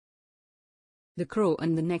The Crow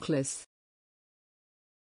and the Necklace.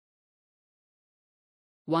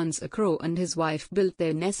 Once a crow and his wife built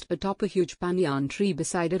their nest atop a huge banyan tree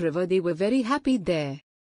beside a river. They were very happy there.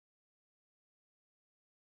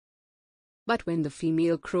 But when the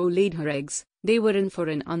female crow laid her eggs, they were in for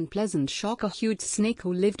an unpleasant shock. A huge snake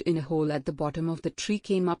who lived in a hole at the bottom of the tree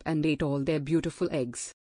came up and ate all their beautiful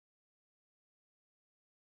eggs.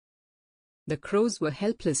 The crows were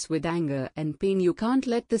helpless with anger and pain. "You can't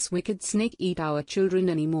let this wicked snake eat our children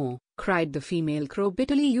anymore," cried the female crow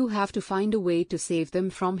bitterly. "You have to find a way to save them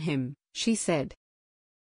from him," she said.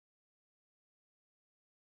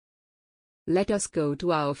 "Let us go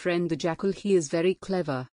to our friend the jackal. He is very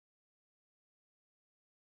clever.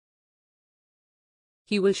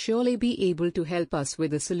 He will surely be able to help us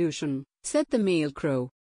with a solution," said the male crow.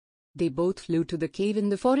 They both flew to the cave in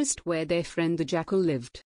the forest where their friend the jackal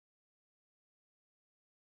lived.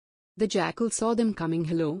 The jackal saw them coming.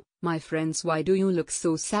 "Hello, my friends, why do you look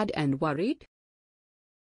so sad and worried?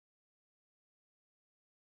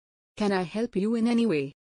 Can I help you in any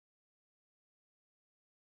way?"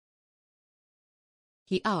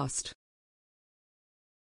 he asked.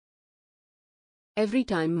 "Every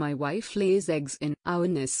time my wife lays eggs in our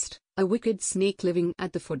nest, a wicked snake living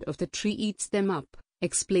at the foot of the tree eats them up,"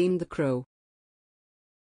 explained the crow.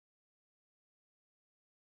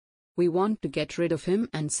 "We want to get rid of him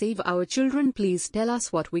and save our children. Please tell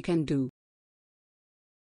us what we can do."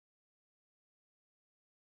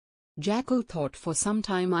 Jackal thought for some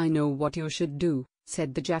time. "I know what you should do,"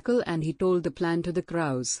 said the jackal, and he told the plan to the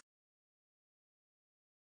crows.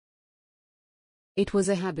 It was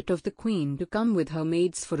a habit of the queen to come with her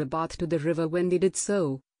maids for a bath to the river. When they did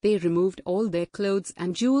so, they removed all their clothes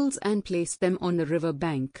and jewels and placed them on the river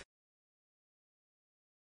bank.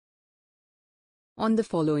 On the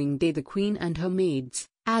following day, the queen and her maids,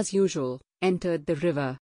 as usual, entered the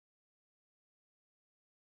river.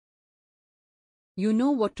 "You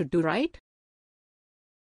know what to do, right?"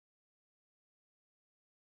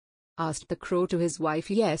 asked the crow to his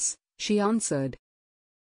wife. "Yes," she answered.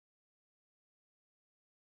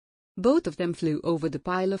 Both of them flew over the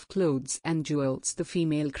pile of clothes and jewels. The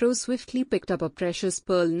female crow swiftly picked up a precious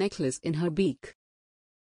pearl necklace in her beak.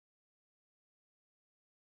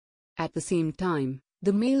 At the same time,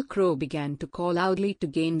 the male crow began to call loudly to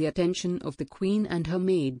gain the attention of the queen and her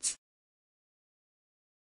maids.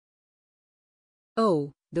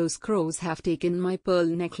 "Oh, those crows have taken my pearl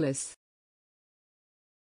necklace!"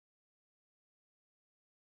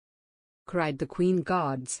 cried the queen.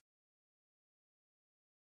 "Guards!"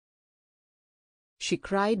 she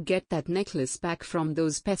cried. "Get that necklace back from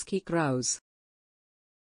those pesky crows!"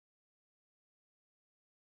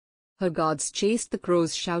 Her guards chased the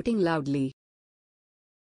crows, shouting loudly.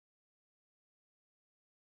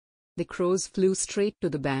 The crows flew straight to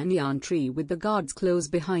the banyan tree with the guards close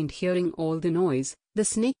behind. Hearing all the noise, the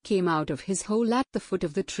snake came out of his hole at the foot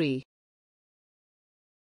of the tree.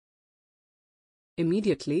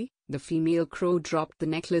 Immediately, the female crow dropped the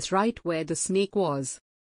necklace right where the snake was.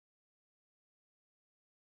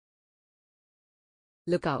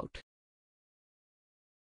 "Look out!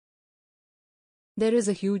 There is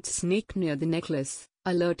a huge snake near the necklace,"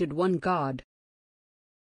 alerted one guard.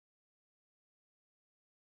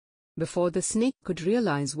 Before the snake could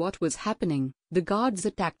realize what was happening, the guards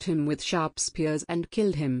attacked him with sharp spears and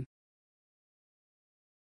killed him.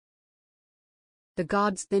 The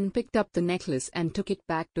guards then picked up the necklace and took it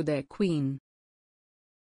back to their queen.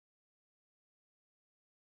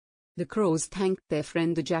 The crows thanked their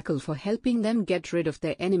friend the jackal for helping them get rid of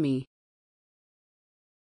their enemy.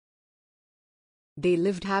 They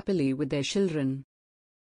lived happily with their children.